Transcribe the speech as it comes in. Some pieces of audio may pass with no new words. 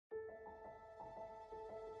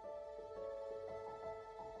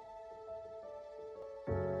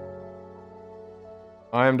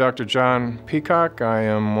I am Dr. John Peacock. I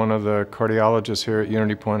am one of the cardiologists here at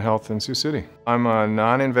UnityPoint Health in Sioux City. I'm a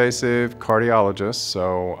non-invasive cardiologist,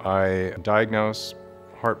 so I diagnose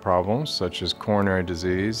heart problems such as coronary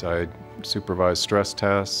disease. I supervise stress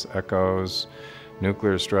tests, echoes,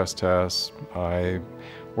 nuclear stress tests. I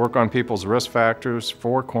work on people's risk factors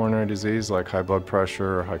for coronary disease like high blood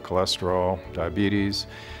pressure, high cholesterol, diabetes.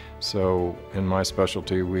 So in my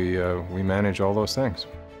specialty, we manage all those things.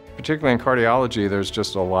 Particularly in cardiology, there's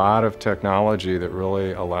just a lot of technology that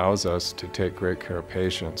really allows us to take great care of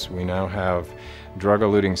patients. We now have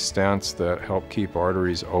drug-eluting stents that help keep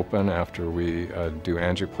arteries open after we do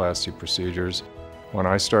angioplasty procedures. When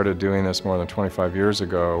I started doing this more than 25 years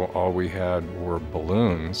ago, all we had were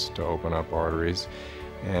balloons to open up arteries,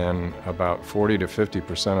 and about 40 to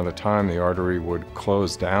 50% of the time the artery would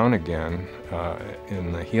close down again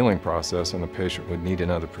in the healing process and the patient would need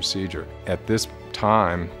another procedure. At this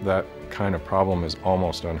time, that kind of problem is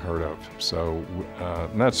almost unheard of. So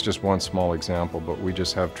that's just one small example, but we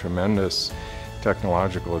just have tremendous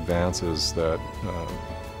technological advances that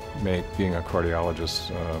make being a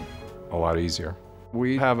cardiologist a lot easier.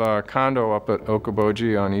 We have a condo up at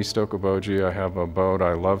Okoboji on East Okoboji. I have a boat.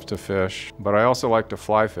 I love to fish, but I also like to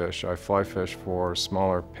fly fish. I fly fish for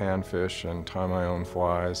smaller panfish and tie my own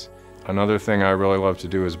flies. Another thing I really love to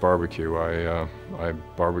do is barbecue. I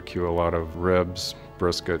barbecue a lot of ribs,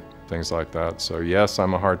 brisket, things like that. So yes,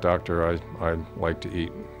 I'm a heart doctor. I like to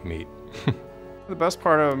eat meat. The best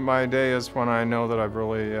part of my day is when I know that I've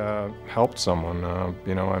really helped someone.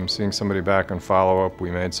 You know, I'm seeing somebody back in follow-up.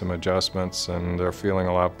 We made some adjustments and they're feeling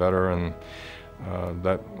a lot better, and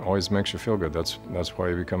that always makes you feel good. That's why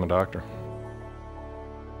you become a doctor.